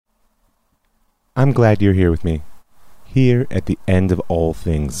I'm glad you're here with me. Here at the end of all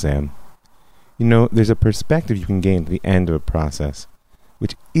things, Sam. You know, there's a perspective you can gain at the end of a process,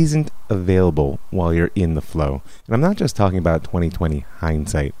 which isn't available while you're in the flow. And I'm not just talking about 2020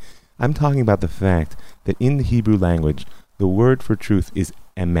 hindsight. I'm talking about the fact that in the Hebrew language, the word for truth is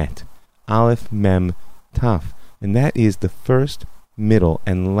emet. Aleph, Mem, Taf. And that is the first, middle,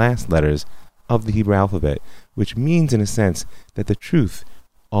 and last letters of the Hebrew alphabet, which means in a sense that the truth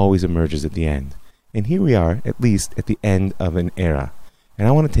always emerges at the end. And here we are, at least at the end of an era. And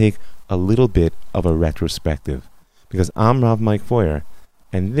I want to take a little bit of a retrospective, because I'm Rav Mike,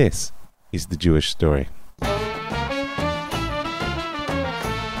 and this is the Jewish story.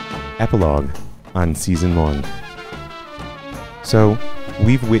 Epilogue on Season 1. So,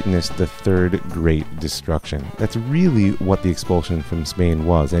 we've witnessed the third great destruction. That's really what the expulsion from Spain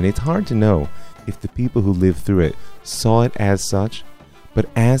was, and it's hard to know if the people who lived through it saw it as such, but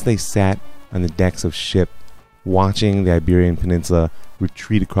as they sat on the decks of ship, watching the Iberian Peninsula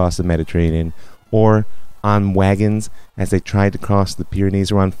retreat across the Mediterranean, or on wagons as they tried to cross the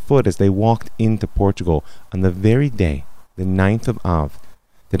Pyrenees, or on foot as they walked into Portugal on the very day, the 9th of Av,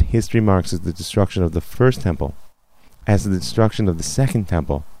 that history marks as the destruction of the first temple, as the destruction of the second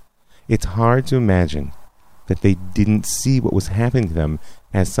temple, it's hard to imagine that they didn't see what was happening to them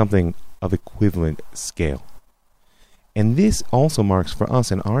as something of equivalent scale. And this also marks for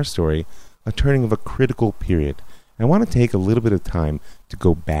us in our story a turning of a critical period. And I want to take a little bit of time to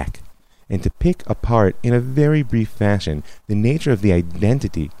go back and to pick apart in a very brief fashion the nature of the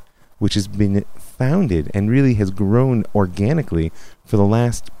identity which has been founded and really has grown organically for the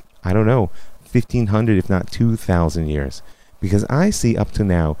last, 1,500 if not 2,000 years. Because I see up to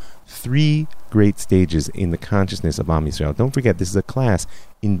now 3 great stages in the consciousness of Am Yisrael. Don't forget, this is a class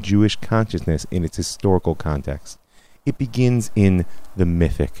in Jewish consciousness in its historical context. It begins in the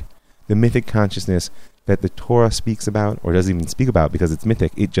mythic consciousness that the Torah speaks about, or doesn't even speak about because it's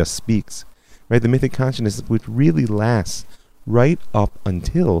mythic, it just speaks. Right? The mythic consciousness which really lasts right up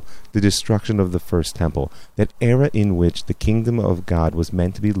until the destruction of the first temple, that era in which the kingdom of God was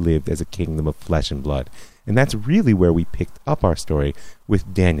meant to be lived as a kingdom of flesh and blood. And that's really where we picked up our story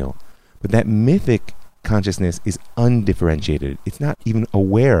with Daniel. But that mythic consciousness is undifferentiated. It's not even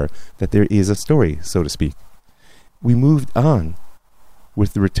aware that there is a story, so to speak. We moved on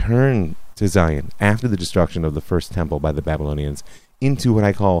with the return to Zion after the destruction of the first temple by the Babylonians into what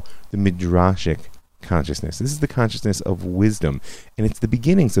I call the Midrashic consciousness. This is the consciousness of wisdom, and it's the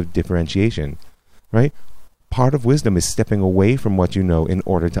beginnings of differentiation, right? Part of wisdom is stepping away from what you know in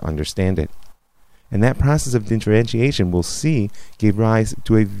order to understand it. And that process of differentiation, we'll see, gave rise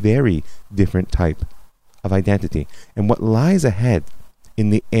to a very different type of identity. And what lies ahead in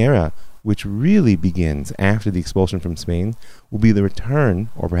the era which really begins after the expulsion from Spain will be the return,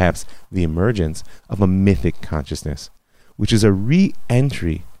 or perhaps the emergence, of a mythic consciousness, which is a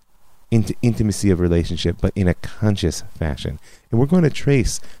re-entry into intimacy of relationship, but in a conscious fashion. And we're going to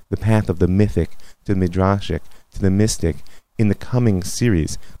trace the path of the mythic to the midrashic to the mystic in the coming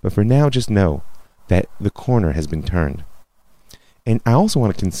series. But for now, just know that the corner has been turned. And I also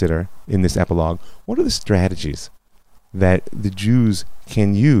want to consider, in this epilogue, what are the strategies that the Jews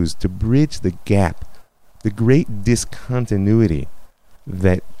can use to bridge the gap, the great discontinuity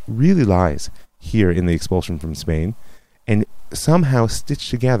that really lies here in the expulsion from Spain, and somehow stitch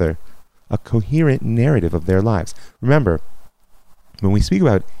together a coherent narrative of their lives. Remember, when we speak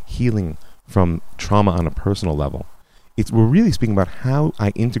about healing from trauma on a personal level, we're really speaking about how I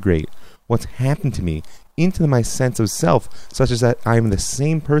integrate what's happened to me into my sense of self, such as that I am the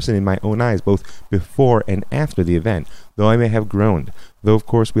same person in my own eyes, both before and after the event, though I may have grown, though of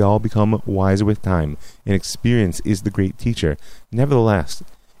course we all become wiser with time, and experience is the great teacher. Nevertheless,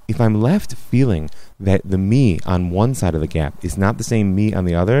 if I'm left feeling that the me on one side of the gap is not the same me on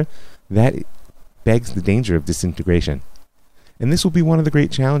the other, that begs the danger of disintegration. And this will be one of the great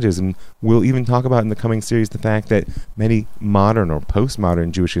challenges, and we'll even talk about in the coming series the fact that many modern or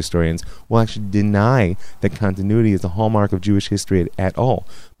postmodern Jewish historians will actually deny that continuity is the hallmark of Jewish history at all.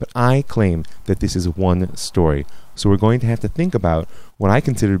 But I claim that this is one story. So we're going to have to think about what I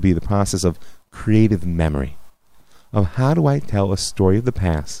consider to be the process of creative memory, of how do I tell a story of the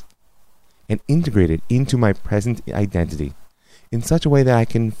past and integrate it into my present identity in such a way that I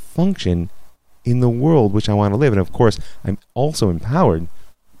can function in the world which I want to live. And of course, I'm also empowered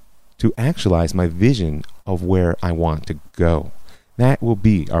to actualize my vision of where I want to go. That will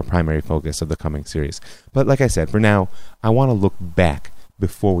be our primary focus of the coming series. But like I said, for now, I want to look back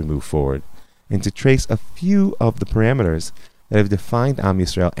before we move forward and to trace a few of the parameters that have defined Am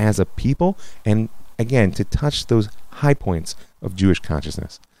Yisrael as a people, and again, to touch those high points of Jewish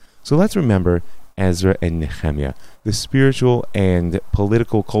consciousness. So let's remember Ezra and Nehemiah, the spiritual and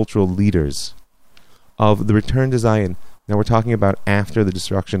political cultural leaders of the return to Zion. Now we're talking about after the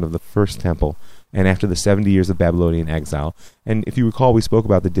destruction of the first temple and after the 70 years of Babylonian exile. And if you recall, we spoke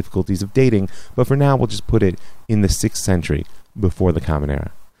about the difficulties of dating, but for now we'll just put it in the 6th century before the Common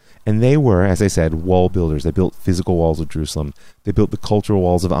Era. And they were, as I said, wall builders. They built physical walls of Jerusalem. They built the cultural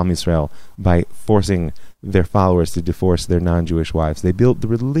walls of Am Yisrael by forcing their followers to divorce their non-Jewish wives. They built the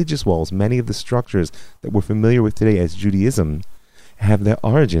religious walls. Many of the structures that we're familiar with today as Judaism have their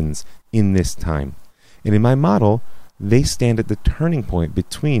origins in this time. And in my model, they stand at the turning point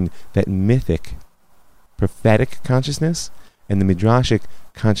between that mythic, prophetic consciousness and the midrashic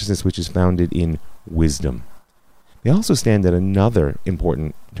consciousness which is founded in wisdom. They also stand at another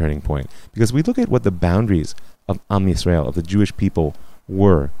important turning point, because we look at what the boundaries of Am Yisrael, of the Jewish people,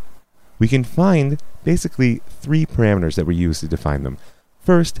 were. We can find basically 3 parameters that were used to define them.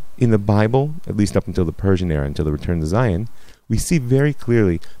 First, in the Bible, at least up until the Persian era, until the return to Zion, we see very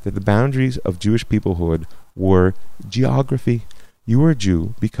clearly that the boundaries of Jewish peoplehood were geography. You were a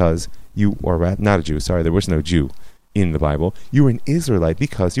Jew because you, or not a Jew, sorry, there was no Jew in the Bible. You were an Israelite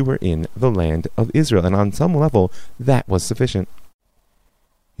because you were in the land of Israel, and on some level, that was sufficient.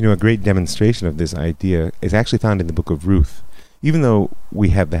 You know, a great demonstration of this idea is actually found in the book of Ruth. Even though we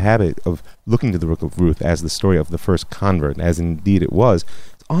have the habit of looking to the book of Ruth as the story of the first convert, as indeed it was,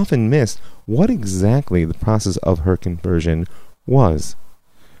 it's often missed what exactly the process of her conversion was.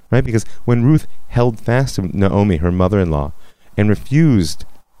 Right? Because when Ruth held fast to Naomi, her mother-in-law, and refused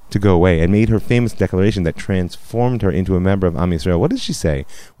to go away and made her famous declaration that transformed her into a member of Am Yisrael, what did she say?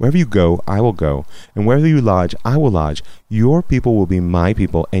 Wherever you go, I will go, and wherever you lodge, I will lodge. Your people will be my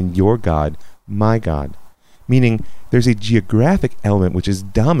people, and your God, my God. Meaning, there's a geographic element which is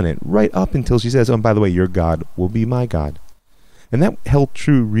dominant right up until she says, oh, and by the way, your God will be my God. And that held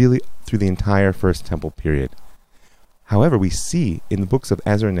true really through the entire First Temple period. However, we see in the books of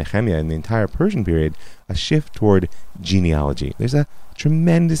Ezra and Nehemiah in the entire Persian period a shift toward genealogy. There's a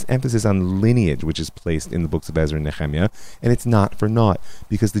tremendous emphasis on lineage which is placed in the books of Ezra and Nehemiah, and it's not for naught,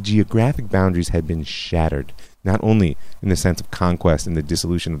 because the geographic boundaries had been shattered, not only in the sense of conquest and the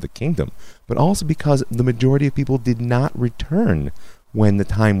dissolution of the kingdom, but also because the majority of people did not return when the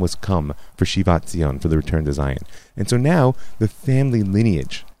time was come for Shivat Zion, for the return to Zion. And so now the family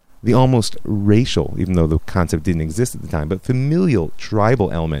lineage, the almost racial, even though the concept didn't exist at the time, but familial,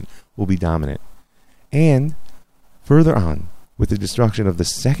 tribal element will be dominant. And further on, with the destruction of the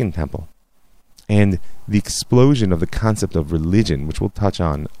Second Temple and the explosion of the concept of religion, which we'll touch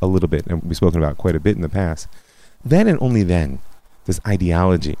on a little bit, and we've spoken about quite a bit in the past, then and only then does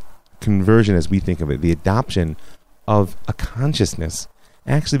ideology, conversion as we think of it, the adoption of a consciousness,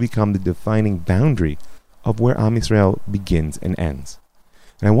 actually become the defining boundary of where Am Yisrael begins and ends.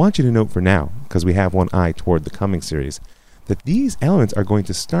 And I want you to note for now, because we have one eye toward the coming series, that these elements are going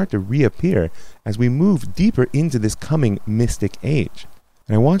to start to reappear as we move deeper into this coming mystic age.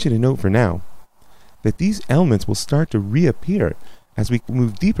 And I want you to note for now that these elements will start to reappear as we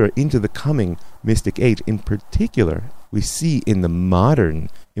move deeper into the coming mystic age. In particular, we see in the modern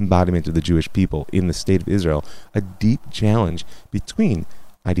embodiment of the Jewish people in the state of Israel a deep challenge between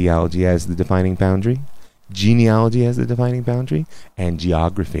ideology as the defining boundary, genealogy as the defining boundary, and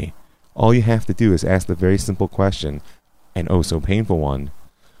geography. All you have to do is ask the very simple question, and oh so painful one.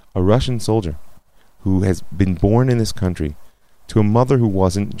 A Russian soldier who has been born in this country to a mother who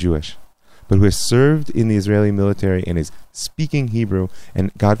wasn't Jewish, but who has served in the Israeli military and is speaking Hebrew,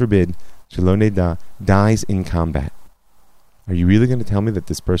 and God forbid, Shelo Neda, dies in combat. Are you really going to tell me that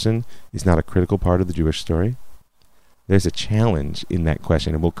this person is not a critical part of the Jewish story? There's a challenge in that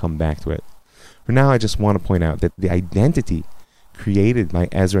question, and we'll come back to it. For now, I just want to point out that the identity created by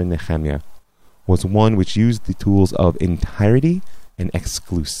Ezra and Nehemiah was one which used the tools of entirety and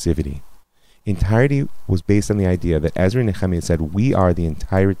exclusivity. Entirety was based on the idea that Ezra and Nehemiah said, we are the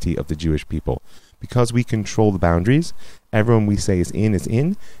entirety of the Jewish people. Because we control the boundaries, everyone we say is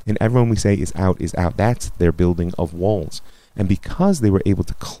in, and everyone we say is out, is out. That's their building of walls. And because they were able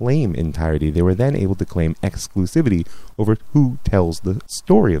to claim entirety, they were then able to claim exclusivity over who tells the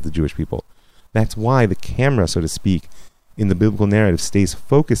story of the Jewish people. That's why the camera, so to speak, in the biblical narrative stays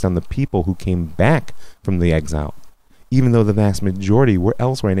focused on the people who came back from the exile, even though the vast majority were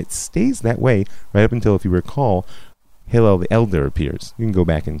elsewhere. And it stays that way right up until, if you recall, Hillel the Elder appears. You can go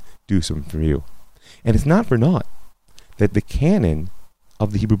back and do some review. And it's not for naught that the canon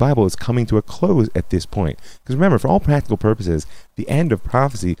of the Hebrew Bible is coming to a close at this point. Because remember, for all practical purposes, the end of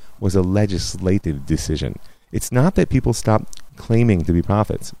prophecy was a legislative decision. It's not that people stopped claiming to be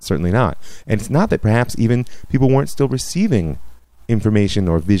prophets. Certainly not. And it's not that perhaps even people weren't still receiving information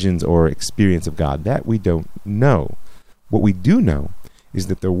or visions or experience of God. That we don't know. What we do know is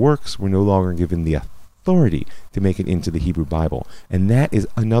that their works were no longer given the authority to make it into the Hebrew Bible. And that is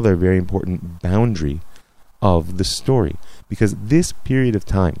another very important boundary of the story. Because this period of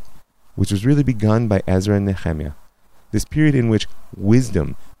time, which was really begun by Ezra and Nehemiah, this period in which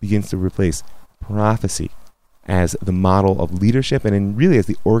wisdom begins to replace prophecy as the model of leadership and really as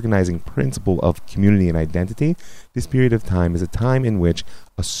the organizing principle of community and identity, this period of time is a time in which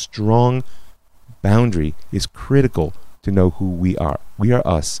a strong boundary is critical to know who we are. We are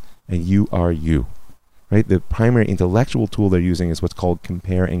us, and you are you. Right? The primary intellectual tool they're using is what's called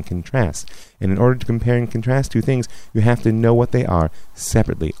compare and contrast. And in order to compare and contrast two things, you have to know what they are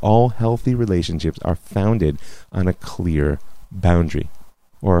separately. All healthy relationships are founded on a clear boundary.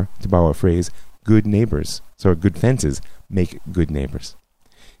 Or, to borrow a phrase, good neighbors. So good fences make good neighbors.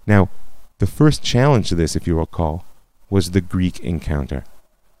 Now, the first challenge to this, if you recall, was the Greek encounter,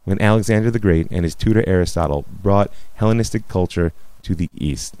 when Alexander the Great and his tutor Aristotle brought Hellenistic culture to the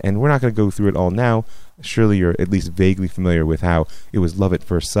East. And we're not going to go through it all now. Surely you're at least vaguely familiar with how it was love at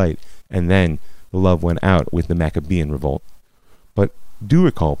first sight, and then the love went out with the Maccabean revolt. But do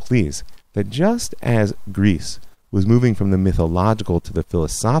recall, please, that just as Greece was moving from the mythological to the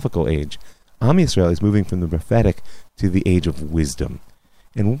philosophical age, Am Yisrael is moving from the prophetic to the age of wisdom.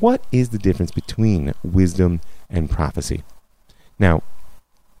 And what is the difference between wisdom and prophecy? Now,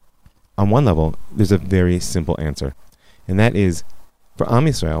 on one level, there's a very simple answer, and that is, for Am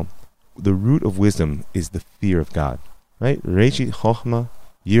Yisrael, the root of wisdom is the fear of God, right? Reshit Chochma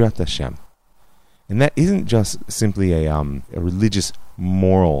Yirat Hashem. And that isn't just simply a religious,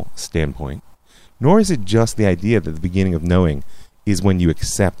 moral standpoint, nor is it just the idea that the beginning of knowing is when you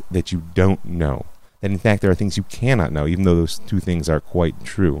accept that you don't know. That in fact there are things you cannot know, even though those two things are quite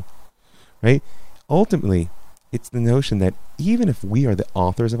true, right? Ultimately, it's the notion that even if we are the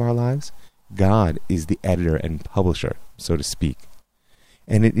authors of our lives, God is the editor and publisher, so to speak.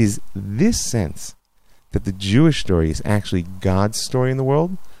 And it is this sense that the Jewish story is actually God's story in the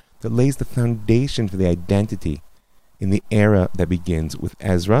world that lays the foundation for the identity in the era that begins with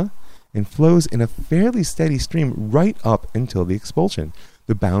Ezra and flows in a fairly steady stream right up until the expulsion.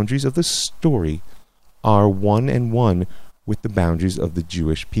 The boundaries of the story are one and one with the boundaries of the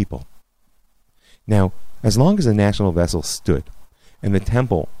Jewish people. Now, as long as the national vessel stood and the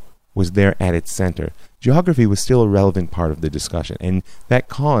temple was there at its center, geography was still a relevant part of the discussion, and that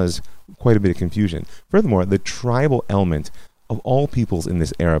caused quite a bit of confusion. Furthermore, the tribal element of all peoples in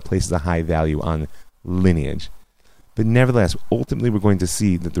this era places a high value on lineage. But nevertheless, ultimately we're going to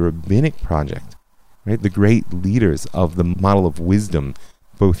see that the rabbinic project, right, the great leaders of the model of wisdom,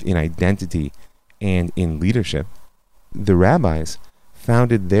 both in identity and in leadership, the rabbis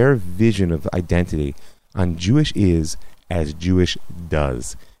founded their vision of identity on Jewish is as Jewish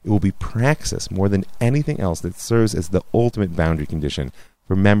does. It will be praxis more than anything else that serves as the ultimate boundary condition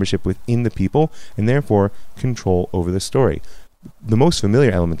for membership within the people and therefore control over the story. The most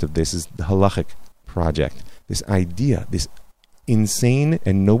familiar element of this is the halachic project. This idea, this insane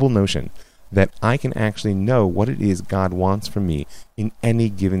and noble notion that I can actually know what it is God wants from me in any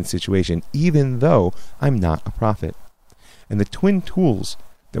given situation, even though I'm not a prophet. And the twin tools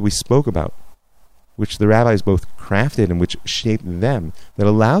that we spoke about, which the rabbis both crafted and which shaped them, that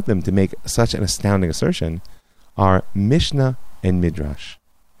allowed them to make such an astounding assertion, are Mishnah and Midrash,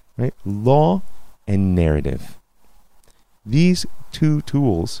 right? Law and narrative. These two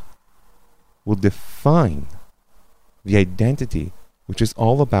tools will define the identity, which is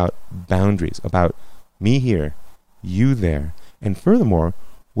all about boundaries, about me here, you there, and furthermore,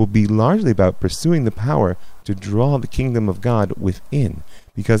 will be largely about pursuing the power to draw the kingdom of God within.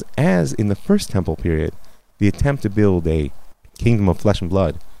 Because as in the first temple period, the attempt to build a kingdom of flesh and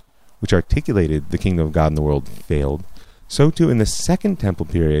blood, which articulated the kingdom of God in the world, failed, so too in the second temple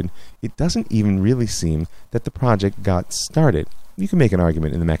period, it doesn't even really seem that the project got started. You can make an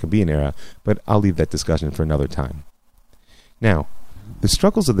argument in the Maccabean era, but I'll leave that discussion for another time. Now, the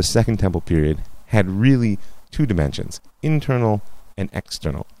struggles of the second temple period had really two dimensions, internal and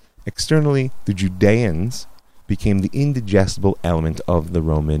external. Externally, the Judeans became the indigestible element of the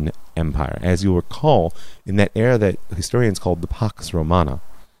Roman Empire. As you'll recall, in that era that historians called the Pax Romana,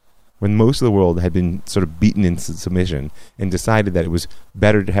 when most of the world had been sort of beaten into submission and decided that it was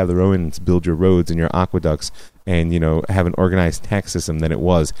better to have the Romans build your roads and your aqueducts and, have an organized tax system than it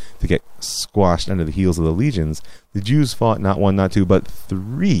was to get squashed under the heels of the legions, the Jews fought not one, not two, but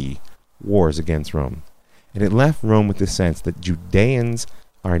 3 wars against Rome. And it left Rome with the sense that Judeans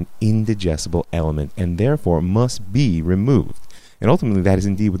are an indigestible element and therefore must be removed. And ultimately that is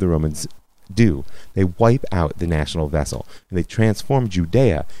indeed what the Romans do. They wipe out the national vessel, and they transform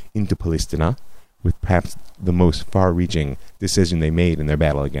Judea into Palestina, with perhaps the most far-reaching decision they made in their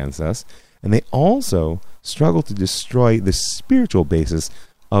battle against us. And they also struggle to destroy the spiritual basis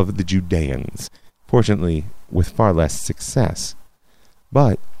of the Judeans, fortunately with far less success.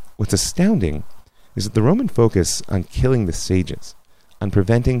 But what's astounding is that the Roman focus on killing the sages, on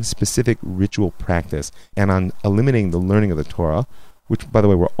preventing specific ritual practice, and on eliminating the learning of the Torah, which, by the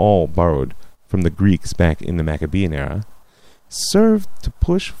way, were all borrowed from the Greeks back in the Maccabean era, served to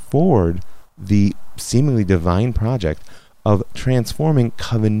push forward the seemingly divine project of transforming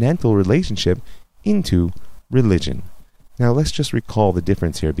covenantal relationship into religion. Now, let's just recall the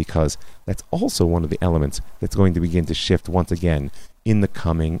difference here, because that's also one of the elements that's going to begin to shift once again in the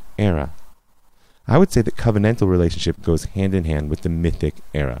coming era. I would say that covenantal relationship goes hand in hand with the mythic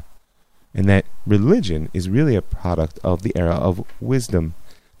era, and that religion is really a product of the era of wisdom.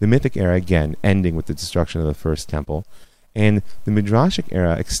 The mythic era, again, ending with the destruction of the first temple, and the Midrashic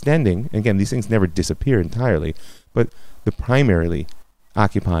era extending. Again, these things never disappear entirely, but the primarily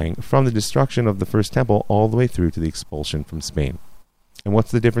occupying from the destruction of the first temple all the way through to the expulsion from Spain. And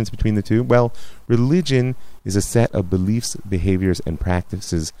what's the difference between the two? Well, religion is a set of beliefs, behaviors, and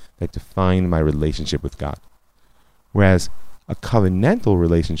practices that define my relationship with God, whereas a covenantal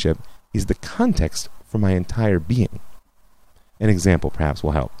relationship is the context for my entire being. An example perhaps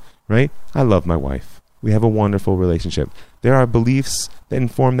will help, right? I love my wife. We have a wonderful relationship. There are beliefs that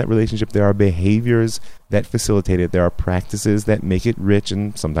inform that relationship. There are behaviors that facilitate it. There are practices that make it rich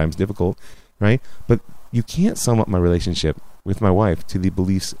and sometimes difficult, right? But you can't sum up my relationship with my wife to the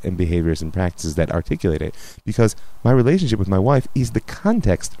beliefs and behaviors and practices that articulate it, because my relationship with my wife is the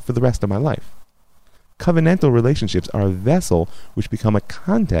context for the rest of my life. Covenantal relationships are a vessel which become a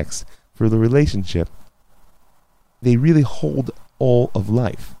context for the relationship. They really hold all of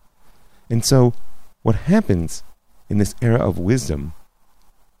life. And so what happens in this era of wisdom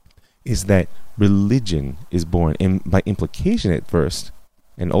is that religion is born, and by implication at first,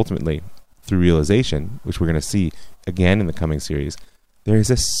 and ultimately through realization, which we're going to see again in the coming series, there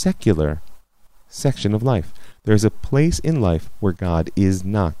is a secular section of life. There is a place in life where God is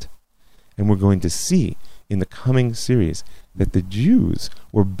not. And we're going to see in the coming series that the Jews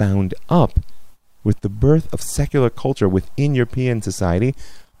were bound up with the birth of secular culture within European society,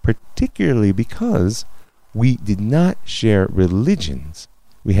 particularly because we did not share religions.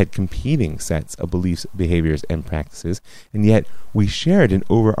 We had competing sets of beliefs, behaviors, and practices, and yet we shared an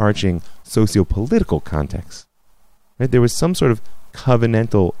overarching socio-political context. Right? There was some sort of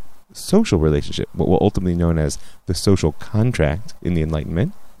covenantal social relationship, what we'll ultimately known as the social contract in the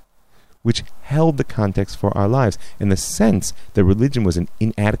Enlightenment, which held the context for our lives. And the sense that religion was an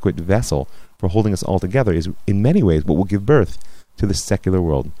inadequate vessel for holding us all together is in many ways what will give birth to the secular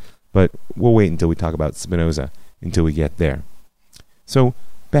world. But we'll wait until we talk about Spinoza, until we get there. So,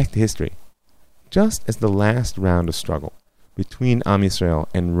 back to history. Just as the last round of struggle between Am Yisrael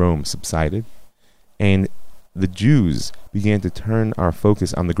and Rome subsided, and the Jews began to turn our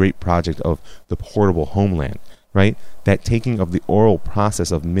focus on the great project of the portable homeland, right? That taking of the oral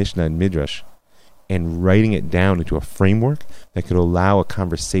process of Mishnah and Midrash and writing it down into a framework that could allow a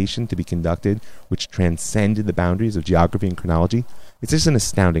conversation to be conducted which transcended the boundaries of geography and chronology. It's just an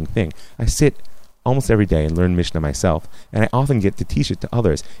astounding thing. I sit almost every day and learn Mishnah myself, and I often get to teach it to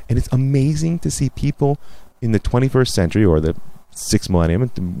others. And it's amazing to see people in the 21st century, or the 6th millennium,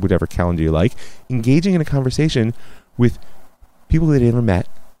 whatever calendar you like, engaging in a conversation with people that they never met,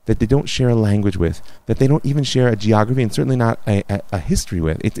 that they don't share a language with, that they don't even share a geography, and certainly not a history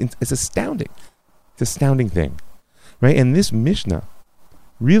with. It's astounding. It's an astounding thing, right? And this Mishnah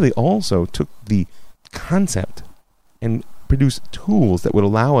really also took the concept and produced tools that would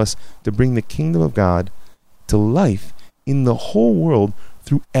allow us to bring the kingdom of God to life in the whole world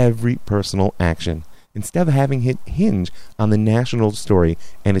through every personal action, instead of having it hinge on the national story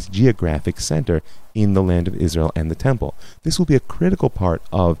and its geographic center in the land of Israel and the temple. This will be a critical part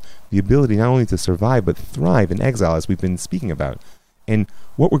of the ability not only to survive but thrive in exile, as we've been speaking about. And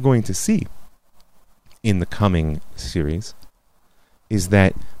what we're going to see in the coming series is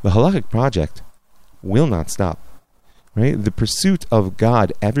that the halakhic project will not stop. Right? The pursuit of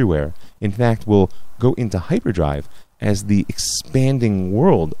God everywhere, in fact, will go into hyperdrive as the expanding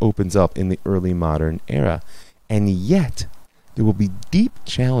world opens up in the early modern era. And yet, there will be deep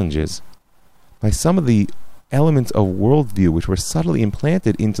challenges by some of the elements of worldview which were subtly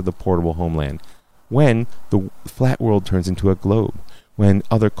implanted into the portable homeland when the flat world turns into a globe, when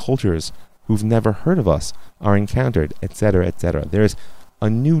other cultures who've never heard of us are encountered, etc., etc. There's a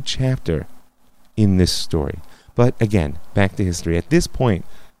new chapter in this story. But again, back to history. At this point,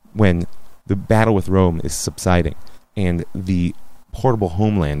 when the battle with Rome is subsiding, and the portable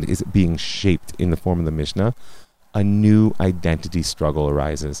homeland is being shaped in the form of the Mishnah, a new identity struggle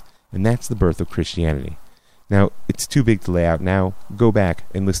arises, and that's the birth of Christianity. Now, it's too big to lay out now. Go back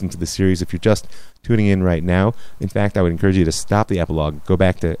and listen to the series if you're just tuning in right now. In fact, I would encourage you to stop the epilogue, go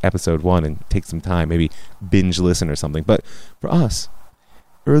back to episode 1 and take some time, maybe binge listen or something. But for us,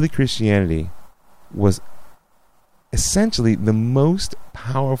 early Christianity was essentially the most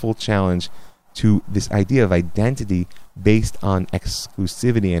powerful challenge to this idea of identity based on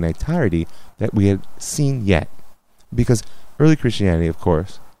exclusivity and entirety that we had seen yet. Because early Christianity, of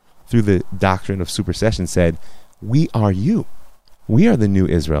course, through the doctrine of supersession, said, we are you. We are the new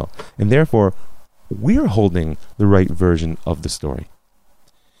Israel. And therefore, we're holding the right version of the story.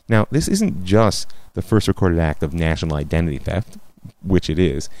 Now, this isn't just the first recorded act of national identity theft, which it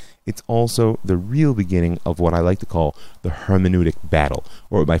is. It's also the real beginning of what I like to call the hermeneutic battle,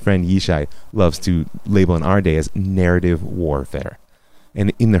 or what my friend Yishai loves to label in our day as narrative warfare.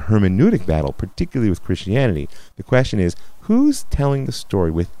 And in the hermeneutic battle, particularly with Christianity, the question is, who's telling the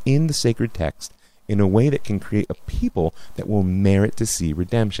story within the sacred text in a way that can create a people that will merit to see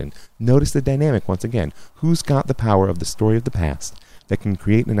redemption? Notice the dynamic once again. Who's got the power of the story of the past that can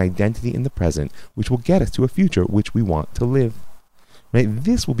create an identity in the present which will get us to a future which we want to live? Right?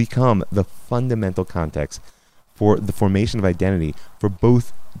 This will become the fundamental context for the formation of identity for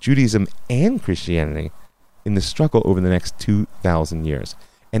both Judaism and Christianity in the struggle over the next 2,000 years.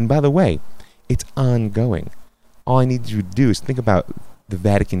 And by the way, it's ongoing. All I need you to do is think about the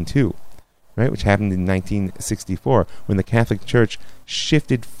Vatican II, right, which happened in 1964, when the Catholic Church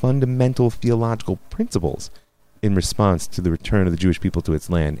shifted fundamental theological principles in response to the return of the Jewish people to its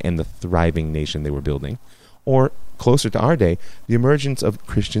land and the thriving nation they were building. Or, closer to our day, the emergence of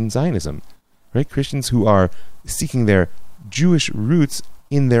Christian Zionism, right? Christians who are seeking their Jewish roots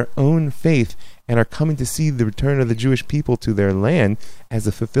in their own faith and are coming to see the return of the Jewish people to their land as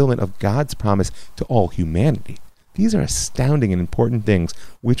a fulfillment of God's promise to all humanity. These are astounding and important things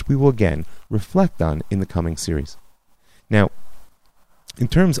which we will again reflect on in the coming series. Now, in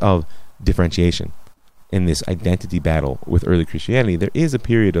terms of differentiation in this identity battle with early Christianity, there is a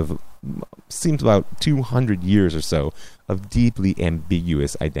period of, seems about 200 years or so, of deeply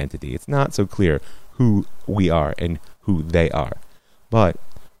ambiguous identity. It's not so clear who we are and who they are. But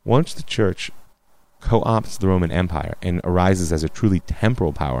once the church co-opts the Roman Empire and arises as a truly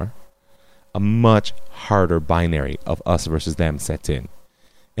temporal power, a much harder binary of us versus them sets in.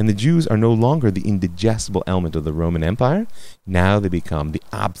 And the Jews are no longer the indigestible element of the Roman Empire. Now they become the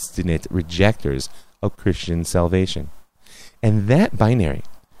obstinate rejectors of Christian salvation. And that binary,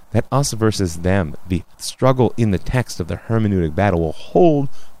 that us versus them, the struggle in the text of the hermeneutic battle, will hold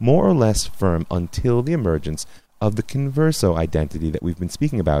more or less firm until the emergence of the converso identity that we've been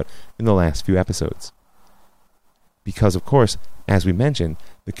speaking about in the last few episodes. Because, of course, as we mentioned,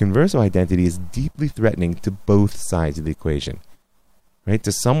 the converso identity is deeply threatening to both sides of the equation. Right?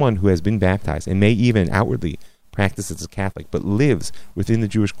 To someone who has been baptized and may even outwardly practice as a Catholic, but lives within the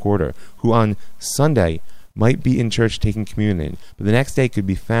Jewish quarter, who on Sunday might be in church taking communion, but the next day could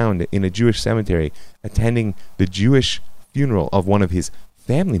be found in a Jewish cemetery attending the Jewish funeral of one of his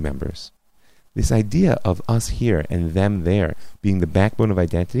family members. This idea of us here and them there being the backbone of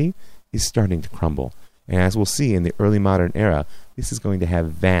identity is starting to crumble. And as we'll see in the early modern era, this is going to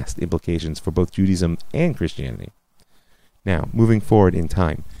have vast implications for both Judaism and Christianity. Now, moving forward in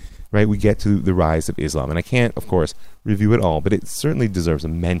time, right, we get to the rise of Islam. And I can't, of course, review it all, but it certainly deserves a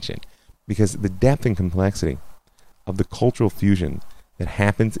mention, because the depth and complexity of the cultural fusion that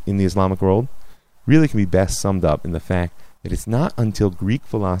happens in the Islamic world really can be best summed up in the fact that it's not until Greek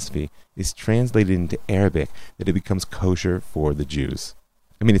philosophy is translated into Arabic that it becomes kosher for the Jews.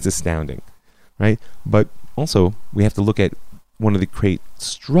 I mean, it's astounding, right? But also, we have to look at one of the great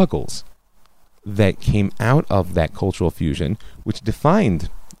struggles that came out of that cultural fusion, which defined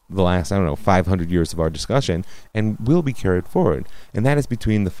the last, 500 years of our discussion, and will be carried forward. And that is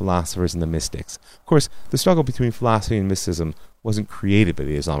between the philosophers and the mystics. Of course, the struggle between philosophy and mysticism wasn't created by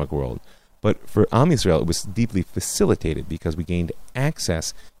the Islamic world, but for Am Yisrael, it was deeply facilitated because we gained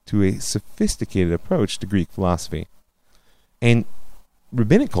access to a sophisticated approach to Greek philosophy. And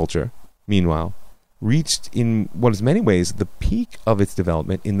rabbinic culture, meanwhile, reached in what is many ways the peak of its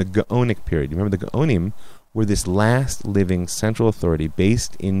development in the Gaonic period. You remember the Gaonim were this last living central authority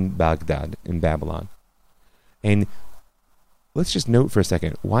based in Baghdad, in Babylon. And let's just note for a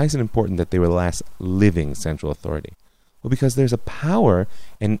second, why is it important that they were the last living central authority? Well, because there's a power,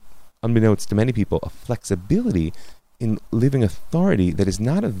 and unbeknownst to many people, a flexibility in living authority that is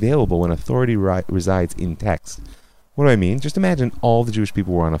not available when authority resides in text, What do I mean? Just imagine all the Jewish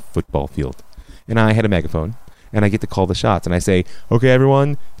people were on a football field, and I had a megaphone, and I get to call the shots, and I say, okay,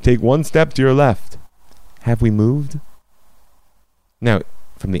 everyone, take one step to your left. Have we moved? Now,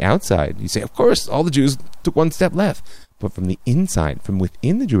 from the outside, you say, of course, all the Jews took one step left. But from the inside, from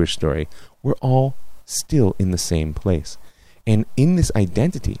within the Jewish story, we're all still in the same place. And in this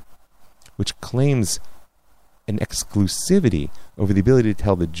identity, which claims an exclusivity over the ability to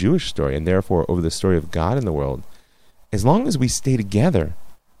tell the Jewish story, and therefore over the story of God in the world, as long as we stay together,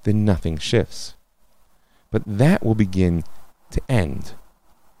 then nothing shifts. But that will begin to end.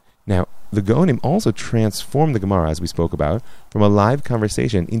 Now, the Gaonim also transformed the Gemara, as we spoke about, from a live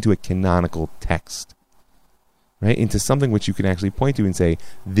conversation into a canonical text, right? Into something which you can actually point to and say,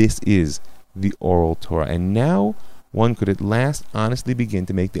 this is the oral Torah. And now one could at last honestly begin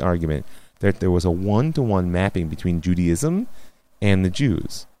to make the argument that there was a one-to-one mapping between Judaism and the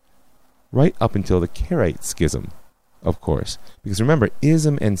Jews, right up until the Karaite schism, of course. Because remember,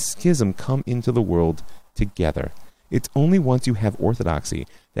 ism and schism come into the world together. It's only once you have orthodoxy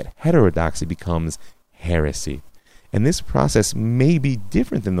that heterodoxy becomes heresy. And this process may be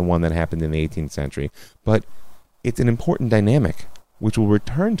different than the one that happened in the 18th century, but it's an important dynamic which will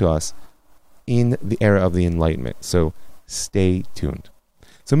return to us in the era of the Enlightenment. So stay tuned.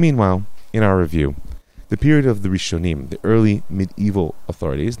 So meanwhile, in our review, the period of the Rishonim, the early medieval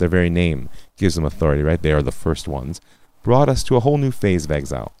authorities, their very name gives them authority, right? They are the first ones, brought us to a whole new phase of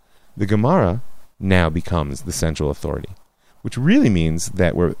exile. The Gemara now becomes the central authority, which really means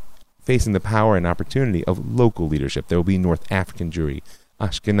that we're facing the power and opportunity of local leadership. There will be North African Jewry,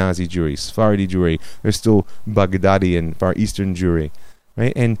 Ashkenazi Jewry, Sephardi Jewry. There's still Baghdadi and Far Eastern Jewry,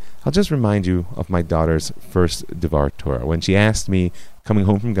 right? And I'll just remind you of my daughter's first Devar Torah, when she asked me, coming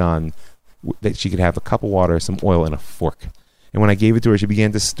home from Gan, that she could have a cup of water, some oil, and a fork. And when I gave it to her, she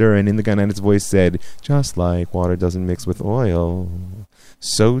began to stir, and in the Gan its voice said, just like water doesn't mix with oil,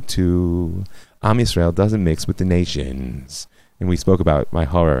 so too Am Yisrael doesn't mix with the nations. And we spoke about my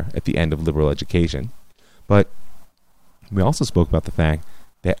horror at the end of liberal education. But we also spoke about the fact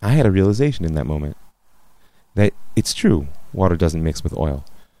that I had a realization in that moment that it's true, water doesn't mix with oil.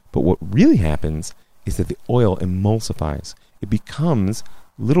 But what really happens is that the oil emulsifies. It becomes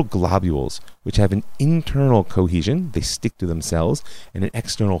little globules which have an internal cohesion, they stick to themselves, and an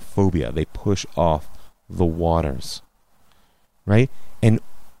external phobia, they push off the waters. Right? And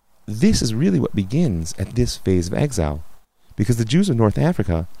this is really what begins at this phase of exile. Because the Jews of North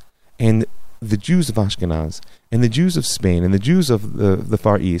Africa and the Jews of Ashkenaz and the Jews of Spain and the Jews of the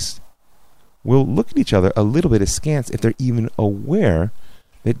Far East will look at each other a little bit askance if they're even aware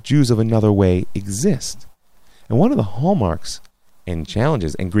that Jews of another way exist. And one of the hallmarks and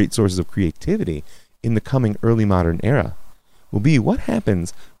challenges and great sources of creativity in the coming early modern era will be what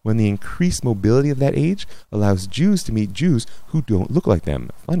happens when the increased mobility of that age allows Jews to meet Jews who don't look like them.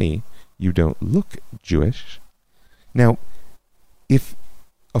 Funny, you don't look Jewish. Now, if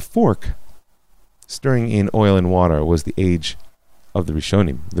a fork stirring in oil and water was the age of the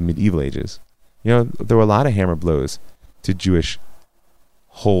Rishonim, the medieval ages, there were a lot of hammer blows to Jewish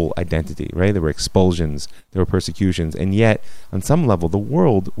whole identity, right? There were expulsions, there were persecutions, and yet, on some level, the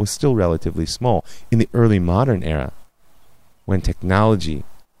world was still relatively small. In the early modern era, when technology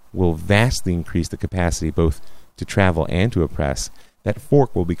will vastly increase the capacity both to travel and to oppress, that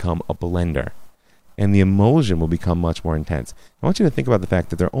fork will become a blender, and the emulsion will become much more intense. I want you to think about the fact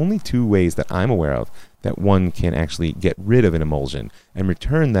that there are only two ways that I'm aware of that one can actually get rid of an emulsion and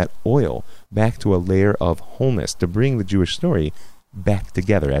return that oil back to a layer of wholeness to bring the Jewish story back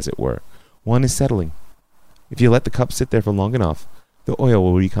together, as it were. One is settling. If you let the cup sit there for long enough, the oil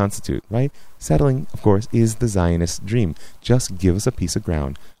will reconstitute, right? Settling, of course, is the Zionist dream. Just give us a piece of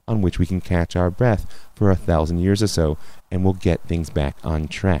ground on which we can catch our breath for 1,000 years or so, and we'll get things back on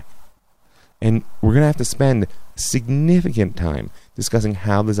track. And we're going to have to spend significant time discussing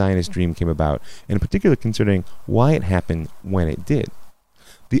how the Zionist dream came about, and in particular considering why it happened when it did.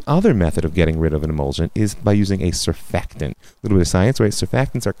 The other method of getting rid of an emulsion is by using a surfactant. A little bit of science, right?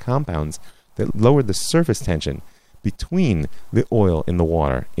 Surfactants are compounds that lower the surface tension between the oil and the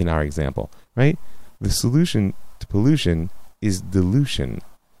water, in our example, right? The solution to pollution is dilution.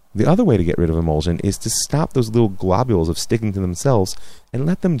 The other way to get rid of emulsion is to stop those little globules of sticking to themselves and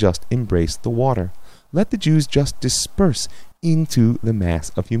let them just embrace the water. Let the Jews just disperse into the mass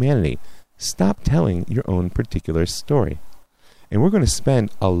of humanity. Stop telling your own particular story. And we're going to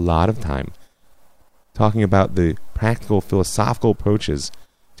spend a lot of time talking about the practical philosophical approaches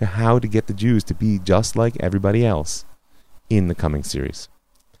to how to get the Jews to be just like everybody else in the coming series.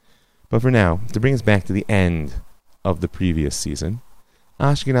 But for now, to bring us back to the end of the previous season,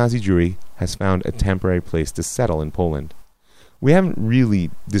 Ashkenazi Jewry has found a temporary place to settle in Poland. We haven't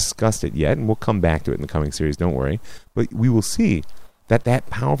really discussed it yet, and we'll come back to it in the coming series, don't worry, but we will see that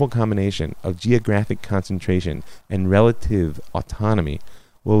powerful combination of geographic concentration and relative autonomy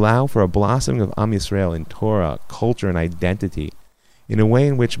will allow for a blossoming of Am Yisrael in Torah, culture, and identity in a way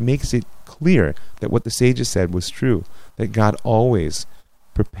in which makes it clear that what the sages said was true, that God always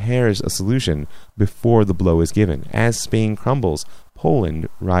prepares a solution before the blow is given. As Spain crumbles, Poland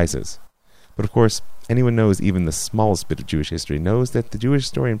rises. But of course, anyone knows even the smallest bit of Jewish history knows that the Jewish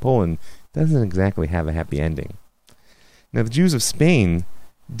story in Poland doesn't exactly have a happy ending. Now, the Jews of Spain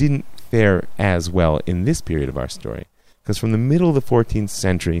didn't fare as well in this period of our story, because from the middle of the 14th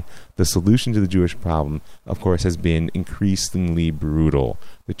century, the solution to the Jewish problem, of course, has been increasingly brutal.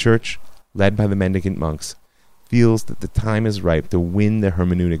 The church, led by the mendicant monks, feels that the time is ripe to win the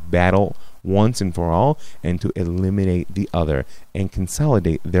hermeneutic battle once and for all, and to eliminate the other and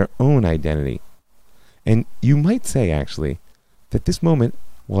consolidate their own identity. And you might say, actually, that this moment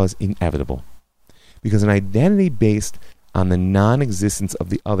was inevitable, because an identity based on the non-existence of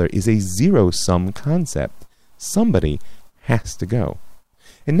the other is a zero-sum concept. Somebody has to go.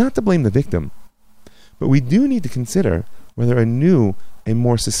 And not to blame the victim, but we do need to consider whether a new and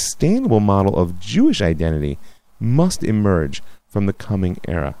more sustainable model of Jewish identity must emerge from the coming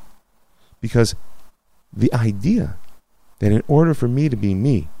era. Because the idea that in order for me to be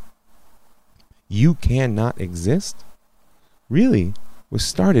me, you cannot exist, really was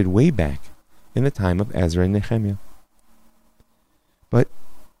started way back in the time of Ezra and Nehemiah. But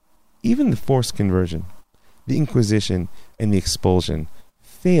even the forced conversion, the Inquisition, and the expulsion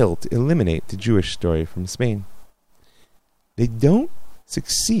failed to eliminate the Jewish story from Spain. They don't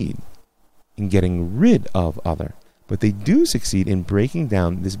succeed in getting rid of other, but they do succeed in breaking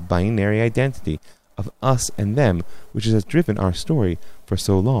down this binary identity of us and them, which has driven our story for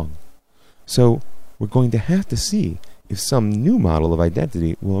so long. So we're going to have to see if some new model of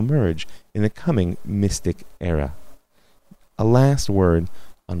identity will emerge in the coming mystic era. A last word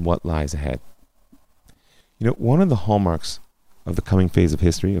on what lies ahead. You know, one of the hallmarks of the coming phase of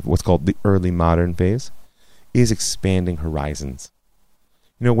history, of what's called the early modern phase, is expanding horizons.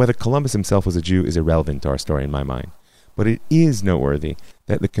 You know, whether Columbus himself was a Jew is irrelevant to our story in my mind, but it is noteworthy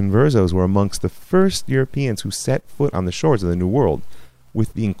that the conversos were amongst the first Europeans who set foot on the shores of the New World,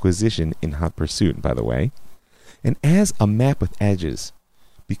 with the Inquisition in hot pursuit, by the way. And as a map with edges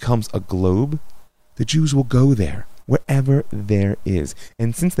becomes a globe, the Jews will go there, wherever there is.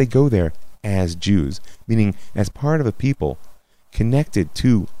 And since they go there as Jews, meaning as part of a people connected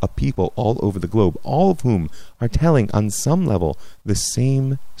to a people all over the globe, all of whom are telling on some level the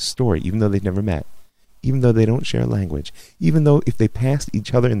same story, even though they've never met, even though they don't share language, even though if they passed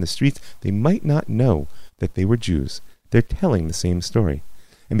each other in the streets, they might not know that they were Jews. They're telling the same story.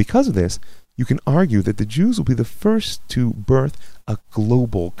 And because of this, you can argue that the Jews will be the first to birth a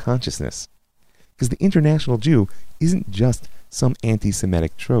global consciousness. Because the international Jew isn't just some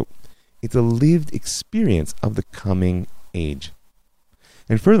anti-Semitic trope. It's a lived experience of the coming age.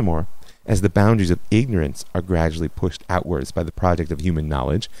 And furthermore, as the boundaries of ignorance are gradually pushed outwards by the project of human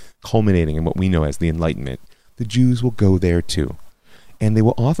knowledge, culminating in what we know as the Enlightenment, the Jews will go there too. And they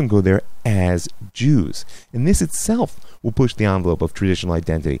will often go there as Jews. And this itself will push the envelope of traditional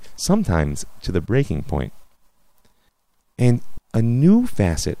identity, sometimes to the breaking point. And a new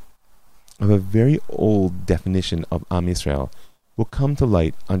facet of a very old definition of Am Yisrael will come to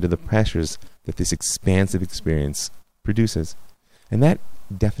light under the pressures that this expansive experience produces. And that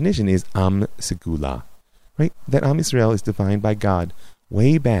definition is Am Segula, right? That Am Yisrael is defined by God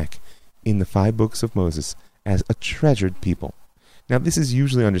way back in the 5 books of Moses as a treasured people. Now, this is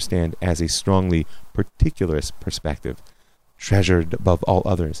usually understood as a strongly particularist perspective, treasured above all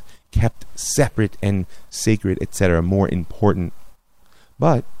others, kept separate and sacred, etc., more important.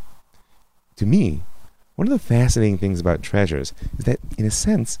 But, to me, one of the fascinating things about treasures is that, in a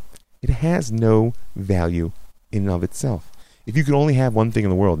sense, it has no value in and of itself. If you could only have one thing in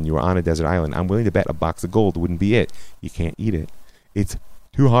the world and you were on a desert island, I'm willing to bet a box of gold wouldn't be it. You can't eat it. It's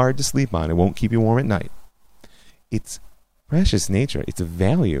too hard to sleep on. It won't keep you warm at night. Its precious nature, its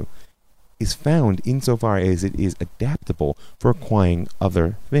value, is found insofar as it is adaptable for acquiring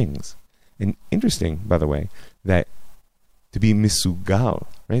other things. And interesting, by the way, that to be misugal,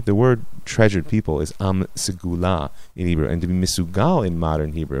 right? The word treasured people is am segula in Hebrew, and to be misugal in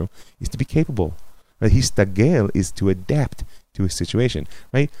modern Hebrew is to be capable. Right? Histagel is to adapt to a situation,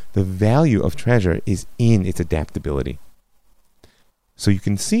 right? The value of treasure is in its adaptability. So you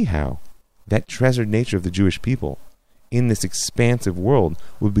can see how that treasured nature of the Jewish people in this expansive world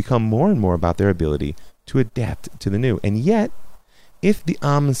will become more and more about their ability to adapt to the new. And yet, if the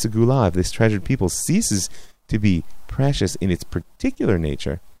Am Segula of this treasured people ceases to be precious in its particular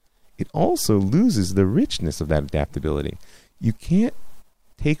nature, it also loses the richness of that adaptability. You can't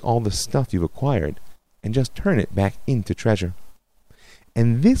take all the stuff you've acquired and just turn it back into treasure.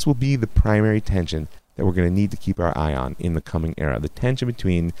 And this will be the primary tension that we're going to need to keep our eye on in the coming era, the tension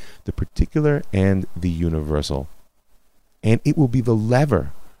between the particular and the universal. And it will be the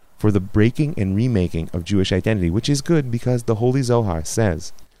lever for the breaking and remaking of Jewish identity, which is good because the Holy Zohar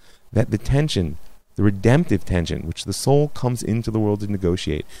says that the tension, the redemptive tension, which the soul comes into the world to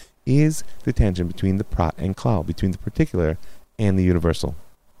negotiate, is the tension between the prat and klal, between the particular and the universal.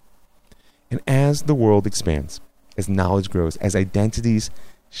 And as the world expands, as knowledge grows, as identities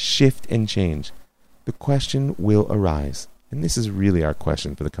shift and change, the question will arise, and this is really our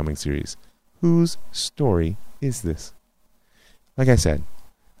question for the coming series: whose story is this? Like I said,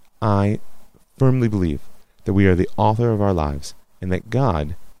 I firmly believe that we are the author of our lives and that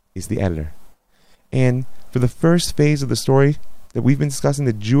God is the editor. And for the first phase of the story that we've been discussing,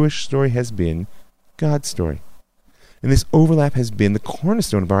 the Jewish story has been God's story. And this overlap has been the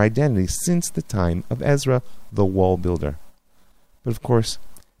cornerstone of our identity since the time of Ezra, the wall builder. But of course,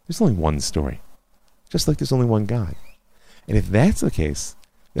 there's only one story, just like there's only one God. And if that's the case,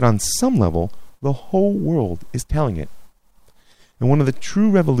 then on some level, the whole world is telling it. And one of the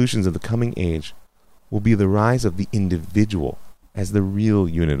true revolutions of the coming age will be the rise of the individual as the real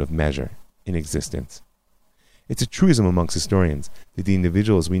unit of measure in existence. It's a truism amongst historians that the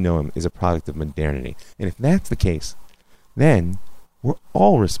individual as we know him is a product of modernity. And if that's the case, then we're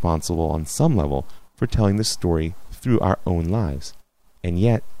all responsible on some level for telling the story through our own lives. And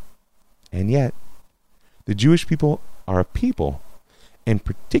yet, the Jewish people are a people, and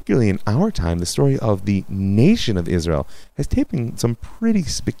particularly in our time, the story of the nation of Israel has taken some pretty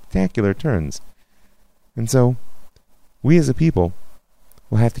spectacular turns. And so, we as a people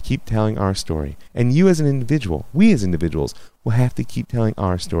will have to keep telling our story. And you as an individual, we as individuals, will have to keep telling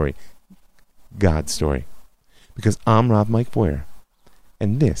our story, God's story. Because I'm Rav Mike Boyer,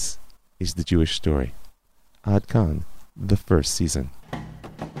 and this is the Jewish story. Ad Kan, the first season.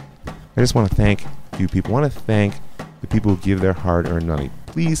 I just want to thank a few people. I want to thank the people who give their hard-earned money.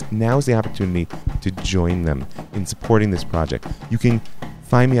 Please, now is the opportunity to join them in supporting this project. You can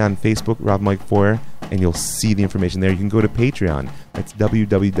find me on Facebook, Rav Mike Boyer, and you'll see the information there. You can go to Patreon. That's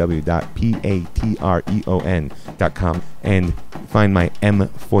www.patreon.com and find my M.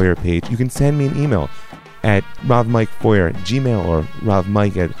 Foyer page. You can send me an email at ravmikefoyer@gmail or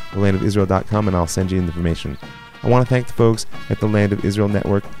ravmike@thelandofisrael.com, and I'll send you the information. I want to thank the folks at the Land of Israel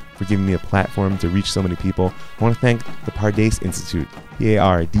Network for giving me a platform to reach so many people. I want to thank the Pardes Institute,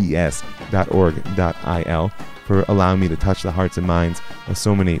 pardes.org.il, for allowing me to touch the hearts and minds of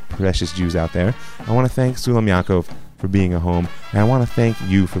so many precious Jews out there. I want to thank Sulam Yaakov for being a home, and I want to thank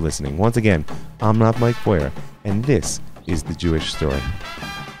you for listening. Once again, I'm Rav Mike Boyer, and this is The Jewish Story.